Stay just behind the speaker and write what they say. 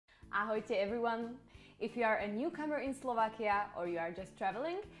Ahojte everyone! If you are a newcomer in Slovakia or you are just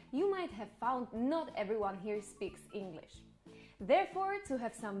traveling, you might have found not everyone here speaks English. Therefore, to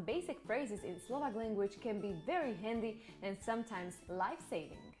have some basic phrases in Slovak language can be very handy and sometimes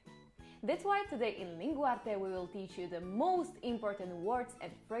life-saving. That's why today in Linguarte we will teach you the most important words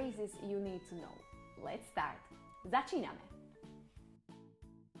and phrases you need to know. Let's start! Začíname!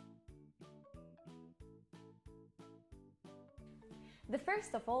 The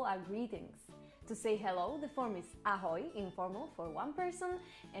first of all are greetings. To say hello, the form is ahoj, informal for one person,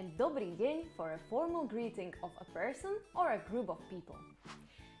 and dobrý deň for a formal greeting of a person or a group of people.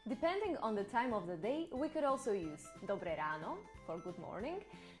 Depending on the time of the day, we could also use dobré ráno for good morning,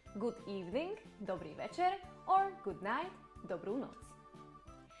 good evening, dobrý večer, or good night, dobrú noc.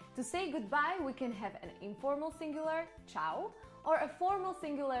 To say goodbye, we can have an informal singular, čau, or a formal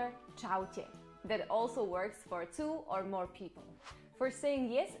singular, čaute. That also works for two or more people. For saying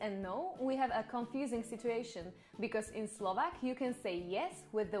yes and no, we have a confusing situation, because in Slovak you can say yes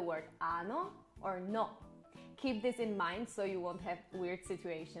with the word áno or no. Keep this in mind so you won't have weird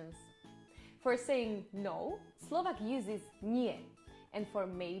situations. For saying no, Slovak uses nie, and for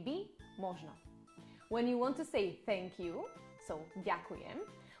maybe, možno. When you want to say thank you, so ďakujem,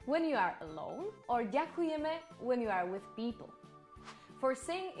 when you are alone, or ďakujeme when you are with people. For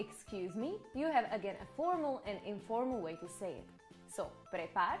saying excuse me, you have again a formal and informal way to say it. So,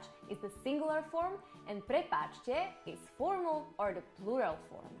 prepáč is the singular form and prepáčte is formal or the plural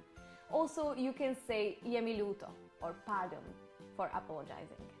form. Also, you can say je mi ľúto or pardon for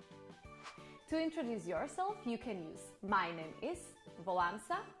apologizing. To introduce yourself, you can use my name is, volám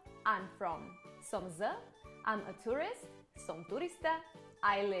sa, I'm from, som z, I'm a tourist, som turista,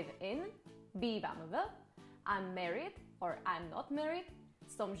 I live in, bývam v, I'm married or I'm not married,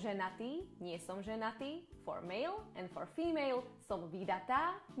 som ženatý, nie som ženatý, for male, and for female, som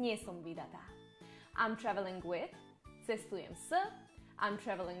vydatá, nie som vydatá. I'm traveling with, cestujem s, I'm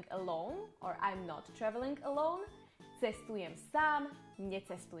traveling alone, or I'm not traveling alone, cestujem sám,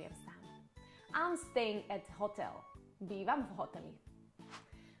 necestujem sám. I'm staying at hotel, bývam v hoteli.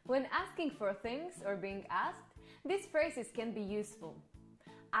 When asking for things or being asked, these phrases can be useful.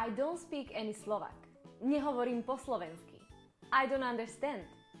 I don't speak any Slovak. Nehovorím po slovensky. I don't understand.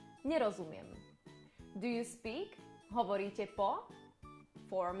 Nerozumiem. Do you speak? Hovoríte po?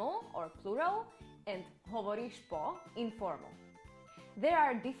 Formal or plural, and hovoríš po? Informal. There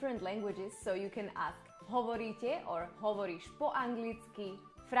are different languages, so you can ask hovoríte or hovoríš po anglicky,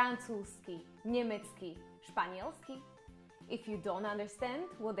 francúzsky, nemecky, španielsky. If you don't understand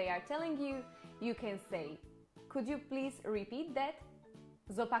what they are telling you, you can say could you please repeat that?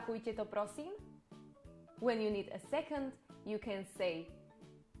 Zopakujte to prosím. When you need a second, you can say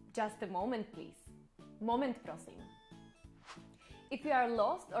just a moment please. Moment prosím. If you are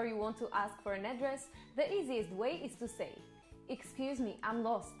lost or you want to ask for an address, the easiest way is to say excuse me, I'm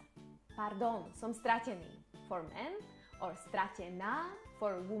lost. Pardon, som stratený for man, or stratená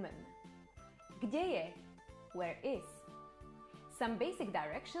for woman. Kde je? Where is? Some basic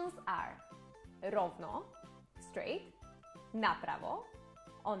directions are rovno, straight, napravo,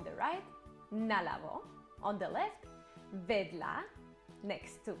 on the right, naľavo, on the left, vedľa,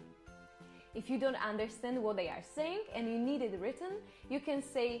 next to. If you don't understand what they are saying and you need it written, you can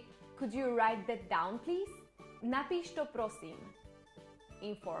say, could you write that down please? Napíš to prosím.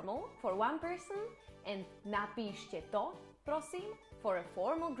 Informal for one person, and napíšte to prosím for a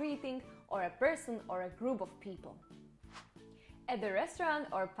formal greeting or a person or a group of people. At the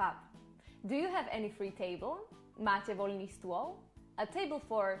restaurant or pub, do you have any free table? Máte voľný stôl? A table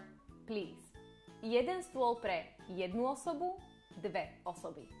for please. Jeden stôl pre jednu osobu, dve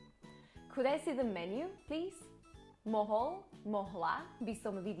osoby. Could I see the menu, please? Mohol, mohla by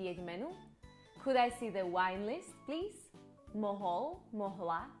som vidieť menu? Could I see the wine list, please? Mohol,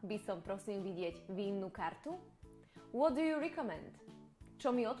 mohla by som prosím vidieť vínnú kartu? What do you recommend?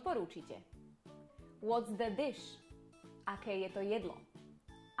 Čo mi odporúčite? What's the dish? Aké je to jedlo?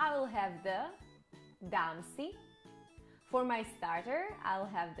 I will have the, dám si. For my starter,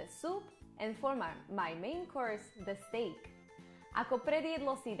 I'll have the soup, and for my main course, the steak. Ako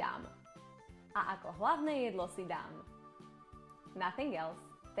predjedlo si dám. A ako hlavné jedlo si dám. Nothing else,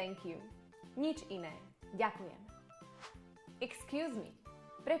 thank you. Nič iné, ďakujem. Excuse me,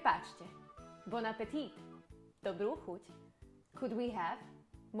 prepáčte. Bon appétit, dobrú chuť. Could we have,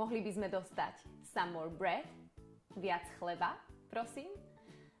 mohli by sme dostať some more bread, viac chleba, prosím.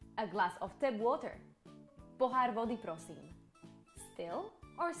 A glass of tap water, pohár vody, prosím. Still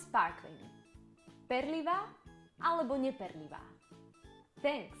or sparkling. Perlivá alebo neperlivá.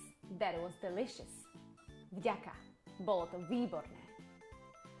 Thanks, that was delicious. Vďaka, bolo to výborné.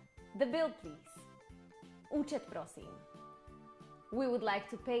 The bill, please. Účet, prosím. We would like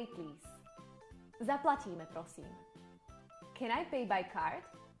to pay, please. Zaplatíme, prosím. Can I pay by card?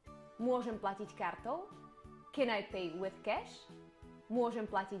 Môžem platiť kartou? Can I pay with cash? Môžem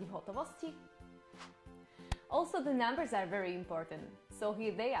platiť v hotovosti? Also, the numbers are very important, so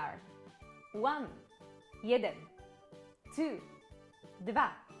here they are. 1, 1, 2, 2,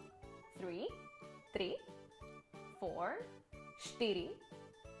 3, 3, 4, 4,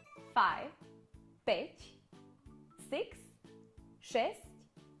 5, 5, 6, 6,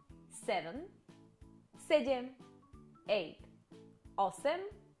 7, 7, 8, 8,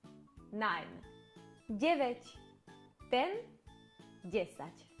 9, 9, 10, 10.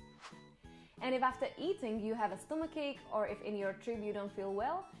 And if after eating you have a stomachache, or if in your trip you don't feel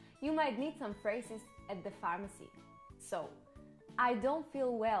well, you might need some phrases at the pharmacy. So, I don't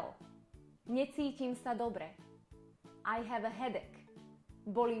feel well. Necítim sa dobre. I have a headache.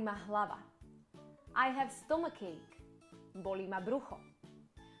 Bolí ma hlava. I have stomachache. Bolí ma brucho.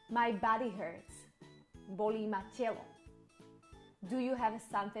 My body hurts. Bolí ma telo. Do you have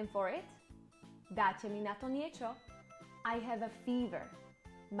something for it? Dáte mi na to niečo? I have a fever.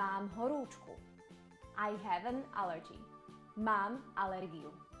 Mám horúčku. I have an allergy. Mám alergiu.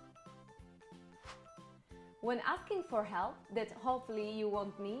 When asking for help that hopefully you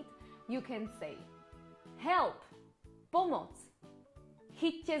won't need, you can say help, pomoc,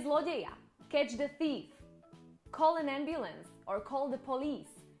 chyťte zlodeja, catch the thief, call an ambulance or call the police,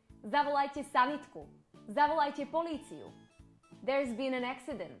 zavolajte sanitku, zavolajte políciu, there's been an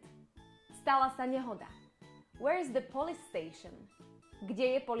accident, stala sa nehoda, where's the police station,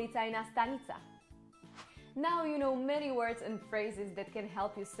 kde je policajná stanica. Now you know many words and phrases that can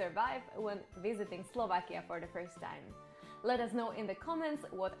help you survive when visiting Slovakia for the first time. Let us know in the comments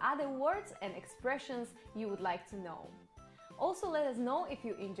what other words and expressions you would like to know. Also, let us know if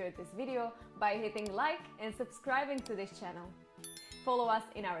you enjoyed this video by hitting like and subscribing to this channel. Follow us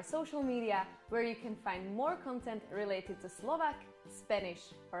in our social media where you can find more content related to Slovak,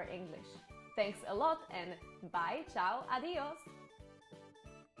 Spanish or English. Thanks a lot and bye, ciao, adios!